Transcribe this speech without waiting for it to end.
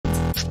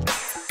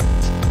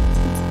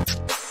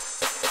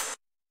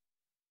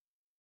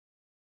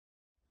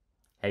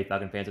Hey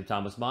Falcon fans, I'm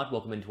Thomas Mott.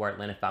 Welcome into our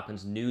Atlanta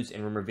Falcons news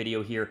and rumor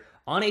video here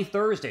on a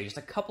Thursday, just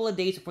a couple of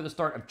days before the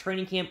start of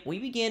training camp. We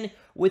begin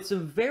with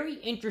some very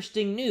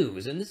interesting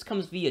news, and this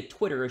comes via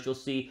Twitter, as you'll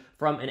see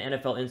from an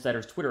NFL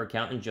Insider's Twitter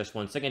account in just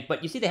one second.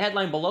 But you see the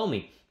headline below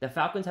me. The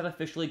Falcons have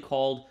officially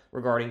called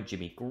regarding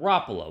Jimmy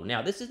Garoppolo.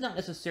 Now, this is not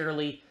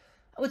necessarily,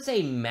 I would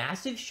say,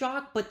 massive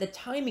shock, but the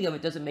timing of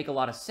it doesn't make a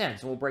lot of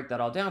sense, and we'll break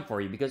that all down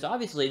for you, because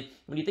obviously,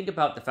 when you think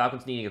about the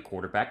Falcons needing a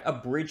quarterback, a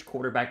bridge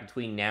quarterback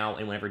between now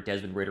and whenever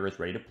Desmond Ridder is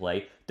ready to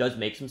play does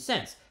make some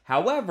sense.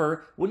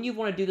 However, wouldn't you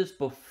want to do this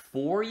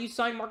before you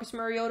sign Marcus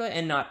Mariota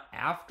and not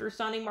after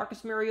signing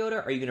Marcus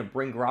Mariota? Are you going to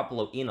bring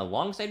Garoppolo in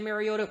alongside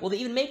Mariota? Will they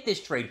even make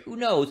this trade? Who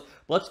knows?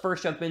 But let's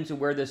first jump into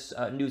where this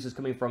news is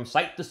coming from.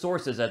 Cite the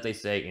sources, as they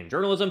say in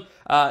journalism.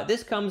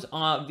 This comes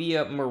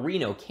via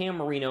Marino, Cam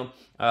Marino,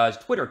 his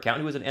Twitter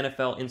account, who is an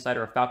NFL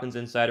insider, a Falcons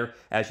insider,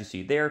 as you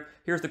see there.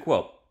 Here's the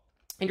quote.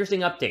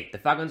 Interesting update. The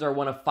Falcons are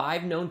one of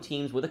 5 known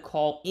teams with a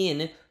call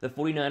in the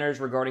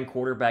 49ers regarding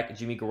quarterback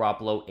Jimmy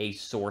Garoppolo, a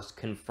source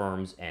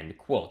confirms, end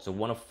quote. So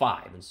 1 of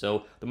 5. And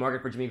so the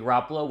market for Jimmy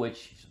Garoppolo,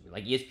 which,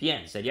 like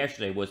ESPN said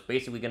yesterday, was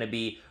basically going to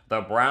be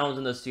the Browns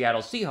and the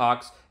Seattle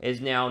Seahawks,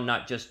 is now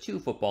not just 2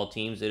 football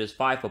teams, it is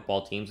 5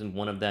 football teams, and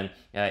one of them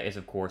is,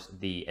 of course,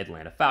 the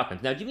Atlanta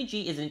Falcons. Now, Jimmy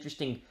G is an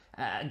interesting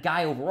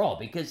guy overall,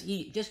 because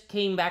he just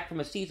came back from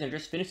a season,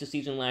 just finished the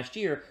season last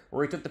year,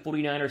 where he took the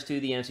 49ers to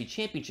the NFC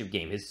Championship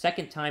game. His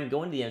second time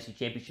going to the NFC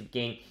Championship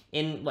game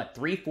in,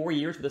 3-4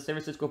 years with the San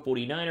Francisco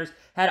 49ers.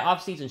 Had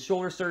off-season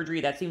shoulder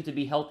surgery. That seems to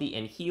be healthy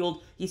and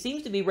healed. He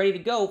seems to be ready to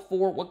go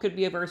for what could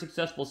be a very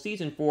successful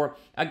season for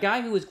a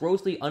guy who is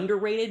grossly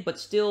underrated, but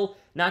still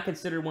not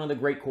considered one of the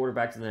great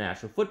quarterbacks in the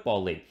National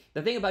Football League.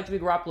 The thing about Jimmy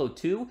Garoppolo,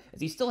 too,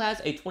 is he still has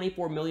a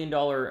 $24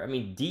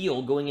 million,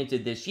 deal going into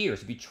this year.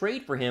 So if you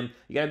trade for him,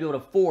 you got to be able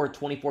to afford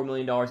 $24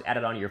 million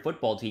added onto your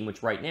football team,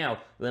 which right now,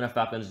 the Atlanta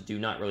Falcons do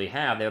not really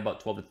have. They have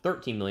about $12 to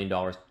 $13 million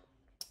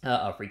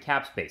of free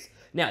cap space.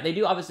 Now, they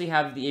do obviously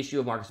have the issue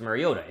of Marcus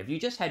Mariota. If you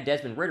just had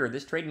Desmond Ridder,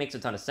 this trade makes a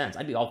ton of sense.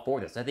 I'd be all for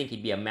this. I think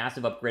he'd be a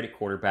massive upgrade at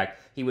quarterback.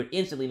 He would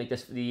instantly make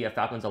the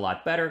Falcons a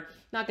lot better.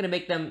 Not going to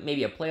make them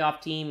maybe a playoff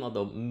team,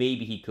 although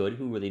maybe he could.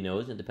 Who really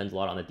knows? It depends a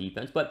lot on the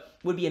defense, but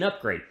would be an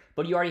upgrade.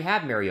 But you already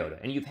have Mariota,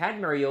 and you've had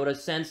Mariota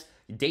since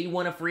day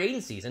 1 of free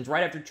agency, since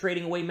right after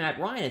trading away Matt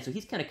Ryan. And so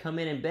he's kind of come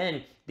in and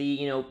been the,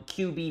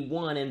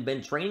 QB1 and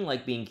been training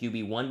like being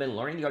QB1, been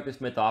learning the Arthur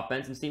Smith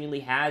offense, and seemingly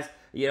has,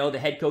 the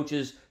head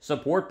coach's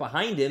support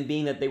behind him,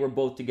 being that they were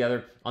both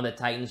together on the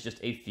Titans just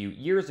a few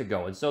years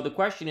ago. And so the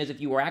question is,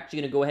 if you were actually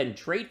going to go ahead and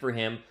trade for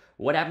him,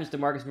 what happens to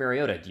Marcus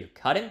Mariota? Do you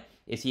cut him?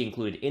 Is he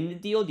included in the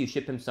deal? Do you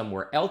ship him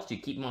somewhere else? Do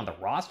you keep him on the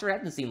roster? That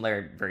doesn't seem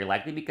very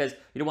likely, because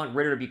you don't want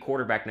Ridder to be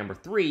quarterback number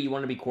 3. You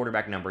want him to be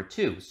quarterback number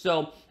 2.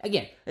 So,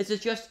 again, this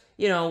is just,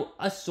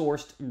 a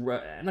sourced,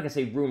 I'm not going to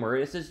say rumor.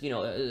 This is,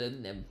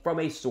 from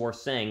a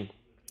source saying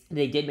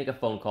they did make a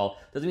phone call.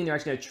 Doesn't mean they're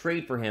actually going to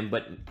trade for him,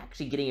 but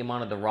actually getting him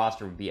onto the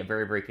roster would be a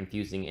very, very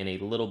confusing and a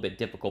little bit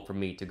difficult for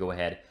me to go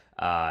ahead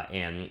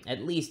and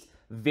at least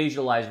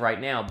visualize right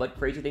now. But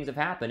crazy things have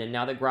happened, and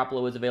now that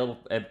Garoppolo is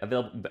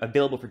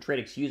available for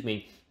trade,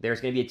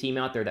 there's going to be a team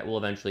out there that will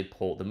eventually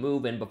pull the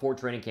move, and before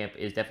training camp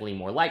is definitely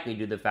more likely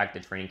due to the fact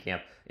that training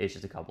camp is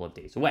just a couple of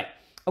days away.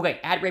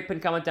 Okay, add, rate, pin,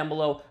 comment down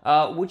below.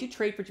 Would you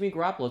trade for Jimmy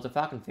Garoppolo as a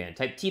Falcon fan?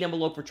 Type T down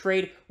below for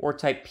trade, or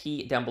type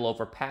P down below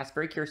for pass.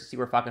 Very curious to see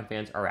where Falcon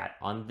fans are at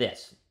on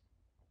this.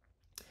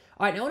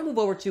 All right, now I want to move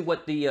over to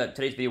what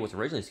today's video was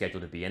originally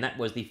scheduled to be, and that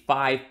was the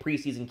 5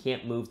 preseason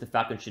camp moves the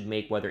Falcons should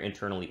make, whether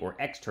internally or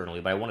externally.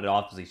 But I wanted to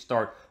obviously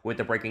start with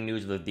the breaking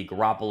news of the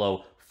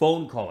Garoppolo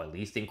phone call, at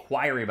least,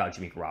 inquiry about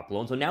Jimmy Garoppolo.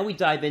 And so now we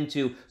dive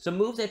into some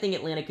moves I think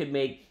Atlanta could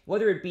make,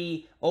 whether it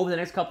be over the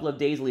next couple of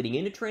days leading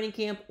into training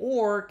camp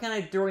or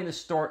kind of during the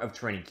start of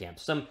training camp.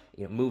 Some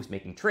moves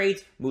making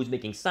trades, moves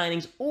making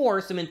signings, or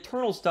some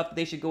internal stuff that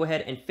they should go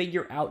ahead and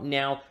figure out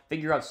now,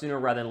 figure out sooner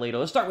rather than later.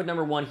 Let's start with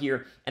number 1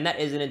 here, and that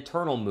is an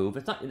internal move.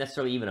 It's not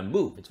necessarily even a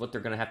move. It's what they're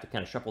going to have to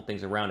kind of shuffle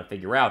things around to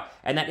figure out,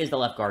 and that is the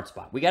left guard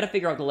spot. We got to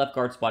figure out what the left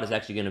guard spot is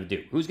actually going to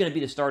do. Who's going to be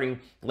the starting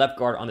left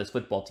guard on this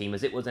football team,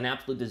 as it was an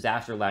absolute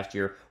disaster last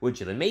year with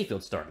Jalen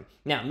Mayfield starting.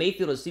 Now,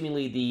 Mayfield is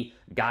seemingly the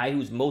guy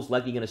who's most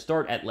likely going to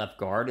start at left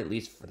guard, at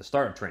least for the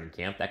start of training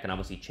camp. That can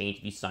obviously change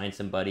if you sign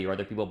somebody or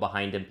other people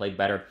behind him play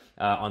better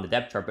on the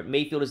depth chart. But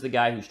Mayfield is the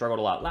guy who struggled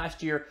a lot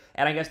last year,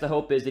 and I guess the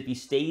hope is if he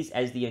stays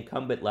as the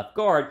incumbent left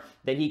guard,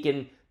 then he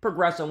can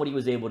progress on what he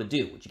was able to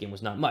do, which again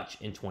was not much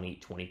in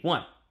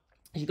 2021.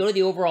 As you go to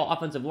the overall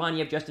offensive line, you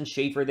have Justin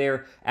Schaefer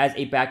there as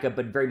a backup,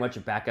 but very much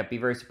a backup. Be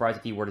very surprised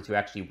if he were to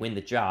actually win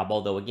the job,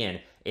 although, again,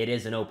 it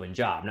is an open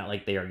job. Not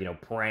like they are,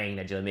 praying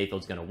that Jalen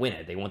Mayfield's going to win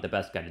it. They want the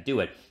best guy to do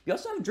it. You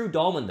also have Drew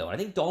Dalman, though. I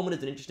think Dalman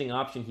is an interesting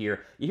option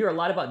here. You hear a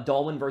lot about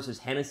Dalman versus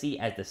Hennessy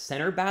as the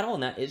center battle,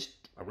 and that is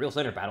a real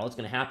center battle. It's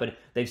going to happen.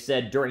 They've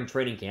said during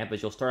training camp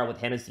is you'll start out with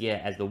Hennessy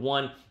as the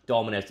 1,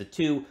 Dahlman as the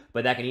 2,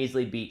 but that can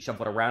easily be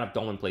shuffled around if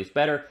Dahlman plays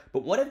better.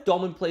 But what if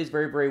Dahlman plays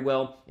very, very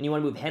well and you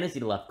want to move Hennessy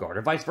to left guard,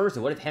 or vice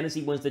versa? What if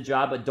Hennessy wins the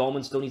job but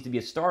Dahlman still needs to be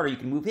a starter? You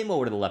can move him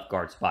over to the left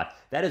guard spot.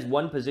 That is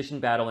one position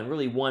battle and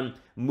really one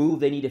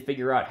move they need to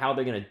figure out how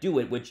they're going to do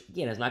it, which,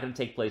 again, is not going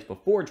to take place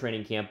before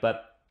training camp,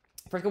 but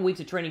first couple weeks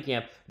of training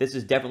camp, this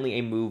is definitely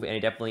a move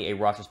and definitely a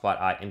roster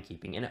spot I am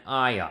keeping an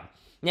eye on.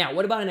 Now,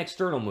 what about an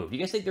external move? Do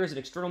you guys think there's an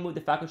external move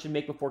the Falcons should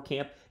make before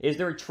camp? Is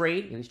there a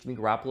trade? Maybe it's Jimmy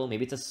Garoppolo.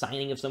 Maybe it's a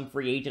signing of some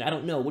free agent. I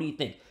don't know. What do you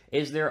think?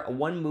 Is there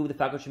one move the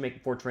Falcons should make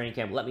before training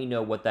camp? Let me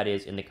know what that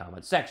is in the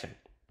comments section.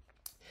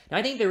 Now,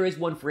 I think there is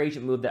one free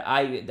agent move that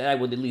I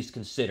would at least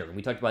consider. And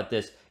we talked about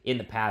this in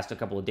the past a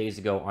couple of days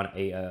ago on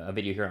a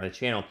video here on the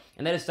channel,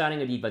 and that is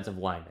signing a defensive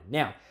lineman.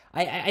 Now,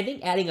 I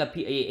think adding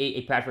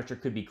a pass rusher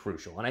could be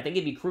crucial, and I think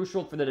it'd be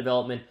crucial for the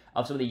development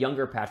of some of the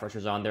younger pass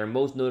rushers on there,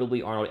 most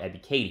notably Arnold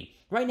Ebiketie.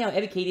 Right now,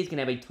 Ebiketie is going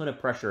to have a ton of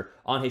pressure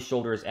on his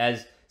shoulders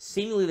as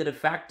seemingly the de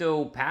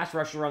facto pass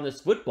rusher on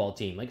this football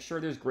team. Like,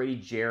 sure, there's Grady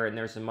Jarrett, and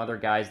there's some other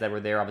guys that were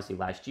there, obviously,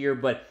 last year,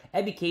 but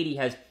Ebiketie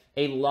has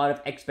a lot of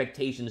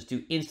expectations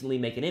to instantly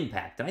make an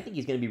impact, and I think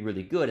he's going to be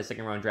really good, a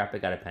second-round draft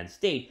pick out of Penn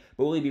State,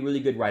 but will he be really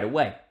good right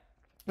away?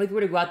 If we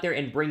were to go out there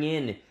and bring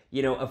in,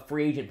 a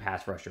free agent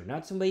pass rusher,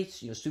 not somebody,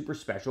 super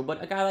special,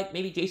 but a guy like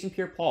maybe Jason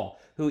Pierre-Paul,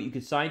 who you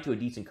could sign to a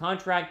decent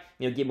contract,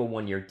 give him a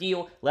one-year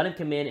deal, let him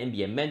come in and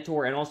be a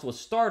mentor and also a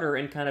starter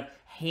and kind of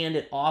hand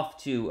it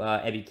off to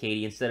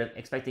Ebiketie instead of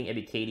expecting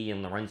Ebiketie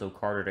and Lorenzo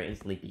Carter to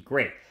instantly be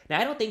great. Now,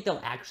 I don't think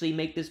they'll actually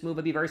make this move.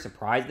 I'd be very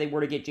surprised if they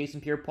were to get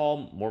Jason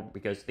Pierre-Paul, more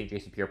because I think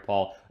Jason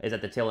Pierre-Paul is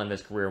at the tail end of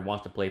his career and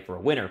wants to play for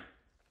a winner.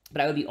 But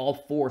I would be all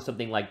for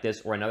something like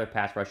this or another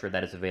pass rusher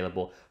that is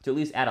available to at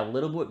least add a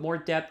little bit more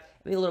depth,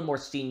 maybe a little more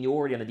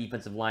seniority on the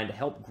defensive line to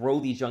help grow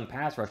these young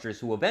pass rushers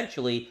who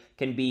eventually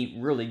can be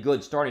really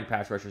good starting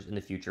pass rushers in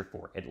the future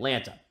for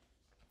Atlanta.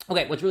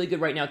 Okay, what's really good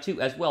right now, too,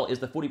 as well, is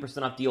the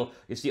 40% off deal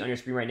you see on your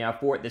screen right now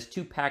for this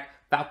 2-pack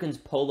Falcons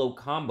Polo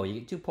combo. You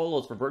get 2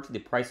 polos for virtually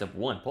the price of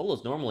 1.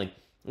 Polos normally,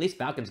 at least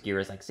Falcons gear,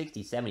 is like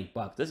 60, 70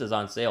 bucks. This is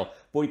on sale.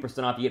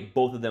 40% off. You get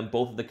both of them,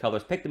 both of the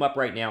colors. Pick them up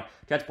right now.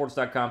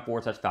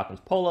 Chatsports.com/Falcons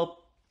Polo.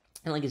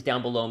 And link is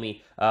down below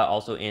me,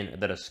 also in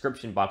the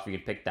description box where you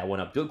can pick that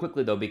one up. Do it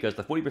quickly, though, because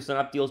the 40%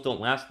 off deals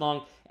don't last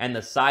long, and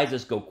the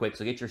sizes go quick,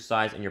 so get your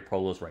size and your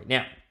polos right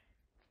now.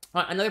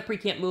 Another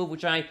pre-camp move,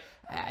 which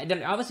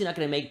they're obviously not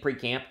going to make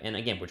pre-camp, and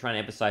again, we're trying to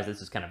emphasize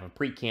this is kind of a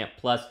pre-camp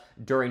plus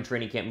during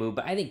training camp move,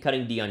 but I think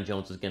cutting Deion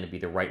Jones is going to be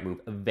the right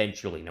move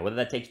eventually. Now, whether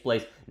that takes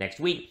place next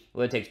week,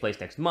 whether it takes place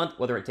next month,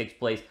 whether it takes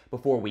place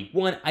before week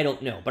 1, I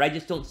don't know, but I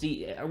just don't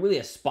see really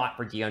a spot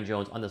for Deion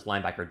Jones on this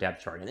linebacker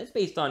depth chart, and it's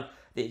based on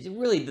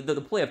really the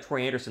play of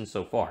Troy Anderson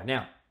so far.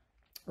 Now,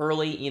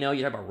 early, you talk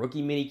about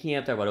rookie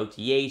minicamp, talk about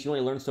OTAs. You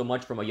only learn so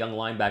much from a young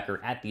linebacker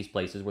at these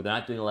places where they're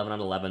not doing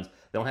 11-on-11s.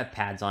 They don't have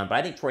pads on. But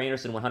I think Troy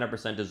Anderson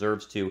 100%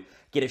 deserves to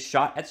get a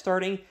shot at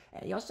starting.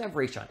 And you also have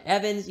Rashawn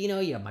Evans. You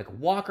have Michael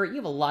Walker. You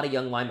have a lot of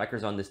young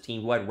linebackers on this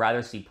team who I'd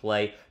rather see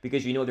play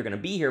because they're going to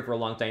be here for a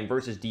long time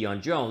versus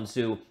Deion Jones,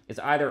 who is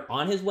either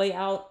on his way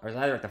out or is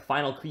either at the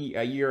final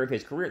year of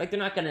his career. Like, they're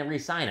not going to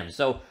re-sign him.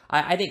 So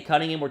I think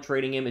cutting him or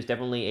trading him is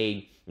definitely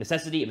a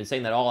necessity. I've been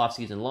saying that all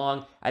offseason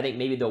long. I think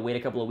maybe they'll wait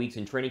a couple of weeks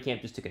in training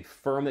camp just to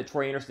confirm that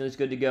Troy Anderson is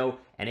good to go.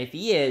 And if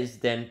he is,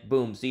 then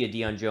boom, see ya,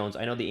 Deion Jones.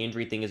 I know the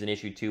injury thing is an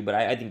issue too, but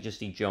I think just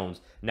see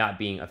Jones not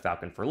being a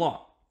Falcon for long.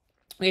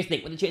 What do you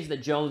think? What are the chances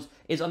that Jones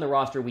is on the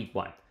roster week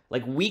 1?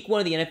 Like, week 1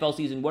 of the NFL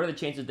season, what are the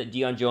chances that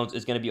Deion Jones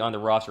is going to be on the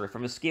roster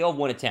from a scale of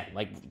 1 to 10?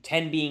 Like,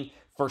 10 being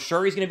for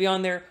sure he's going to be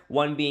on there,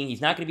 1 being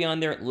he's not going to be on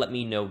there. Let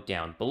me know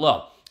down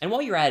below. And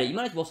while you're at it, you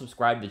might as well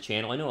subscribe to the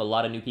channel. I know a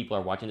lot of new people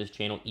are watching this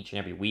channel each and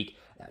every week.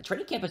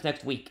 Training camp is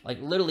next week.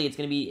 Like, literally,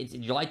 it's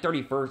July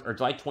 31st or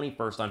July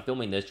 21st on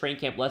filming this. Training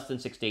camp less than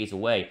 6 days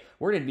away.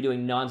 We're going to be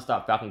doing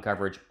nonstop Falcon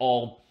coverage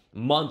all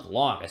month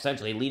long,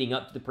 essentially, leading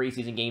up to the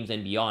preseason games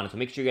and beyond. So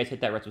make sure you guys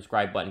hit that red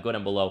subscribe button. Go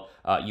down below.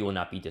 You will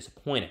not be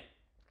disappointed.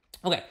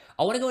 Okay,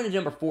 I want to go into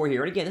number 4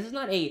 here. And again, this is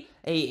not a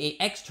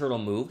external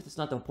move. That's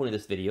not the point of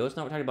this video. It's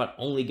not we're talking about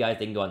only guys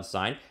they can go out and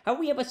sign. How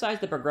we emphasize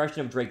the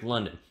progression of Drake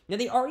London. Now,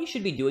 they already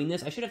should be doing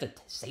this. I should have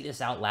to say this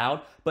out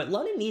loud, but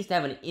London needs to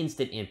have an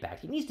instant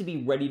impact. He needs to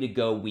be ready to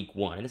go week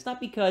 1. And it's not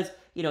because,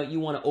 you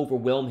want to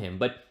overwhelm him,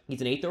 but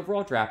he's an 8th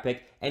overall draft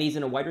pick, and he's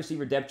in a wide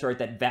receiver depth chart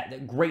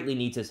that greatly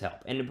needs his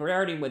help. And the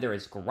priority, whether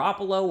it's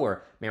Garoppolo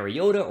or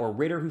Mariota or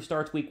Ritter who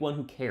starts week 1,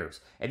 who cares?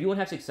 If you want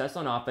to have success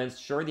on offense,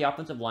 sure, the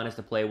offensive line has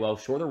to play well,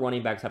 sure, the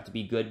running backs have to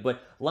be good,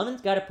 but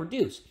London's got to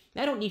produce.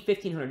 I don't need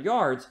 1,500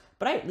 yards,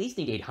 but I at least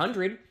need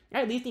 800.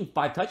 I at least need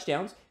 5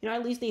 touchdowns. I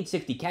at least need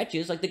 60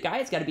 catches. Like, the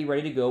guy's got to be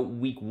ready to go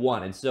week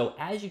 1. And so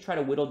as you try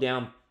to whittle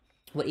down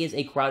what is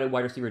a crowded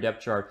wide receiver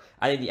depth chart,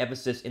 I think the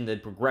emphasis in the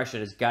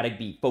progression has got to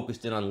be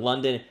focused in on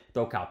London.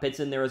 Throw Kyle Pitts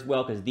in there as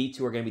well, because these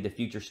two are going to be the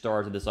future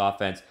stars of this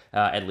offense,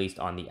 at least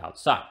on the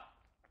outside.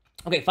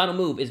 Okay, final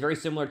move is very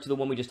similar to the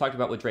one we just talked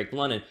about with Drake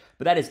London,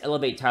 but that is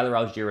elevate Tyler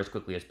Allegier as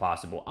quickly as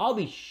possible. I'll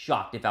be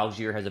shocked if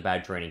Allegier has a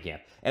bad training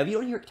camp. And if you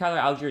don't hear Tyler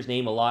Allgier's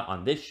name a lot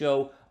on this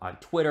show, on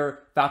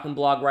Twitter, Falcon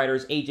blog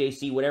writers,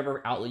 AJC,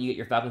 whatever outlet you get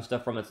your Falcon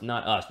stuff from, it's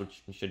not us,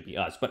 which should be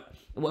us, but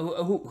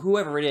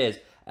whoever it is,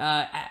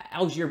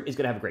 Allegier is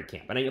going to have a great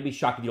camp, and I'll be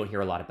shocked if you don't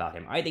hear a lot about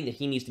him. I think that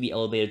he needs to be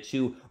elevated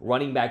to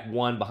running back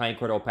 1 behind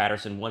Cordell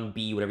Patterson,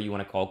 1B, whatever you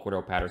want to call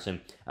Cordell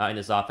Patterson in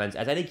this offense,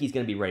 as I think he's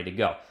going to be ready to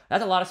go.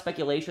 That's a lot of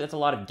speculation. That's a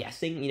lot of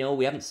guessing. You know,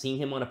 we haven't seen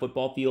him on a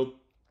football field.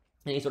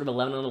 Any sort of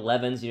 11 on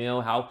 11s, you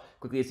know, how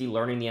quickly is he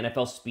learning the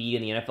NFL speed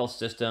and the NFL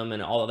system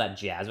and all of that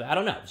jazz? I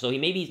don't know. So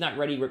maybe he's not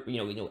ready,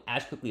 you know,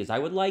 as quickly as I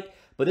would like,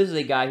 but this is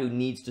a guy who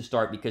needs to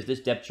start because this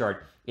depth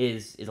chart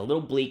is a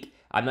little bleak.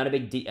 I'm not a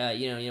big,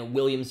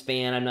 Williams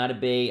fan. I'm not a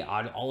big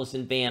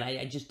Ollison fan.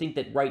 I just think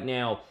that right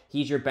now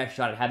he's your best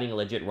shot at having a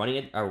legit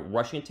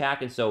rushing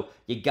attack, and so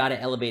you got to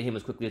elevate him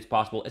as quickly as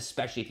possible,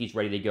 especially if he's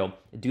ready to go.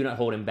 Do not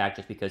hold him back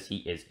just because he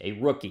is a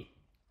rookie.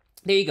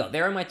 There you go.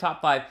 There are my top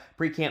 5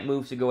 pre-camp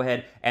moves to go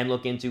ahead and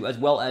look into, as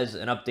well as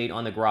an update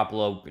on the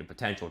Garoppolo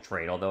potential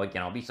trade. Although,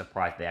 again, I'll be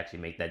surprised if they actually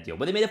make that deal.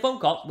 But they made a phone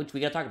call, which we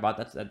got to talk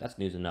about. That's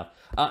news enough.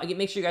 Again,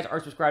 make sure you guys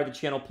are subscribed to the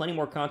channel. Plenty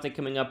more content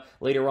coming up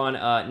later on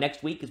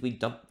next week as we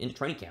dump into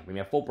training camp. We're going to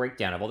have a full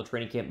breakdown of all the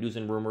training camp news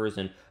and rumors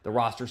and the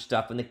roster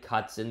stuff and the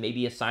cuts and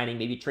maybe a signing,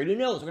 maybe a trade. Who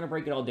knows? We're going to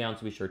break it all down,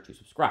 so be sure to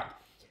subscribe.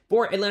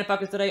 For Atlanta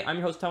Falcons Today, I'm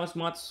your host, Thomas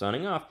Mott,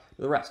 signing off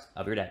for the rest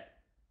of your day.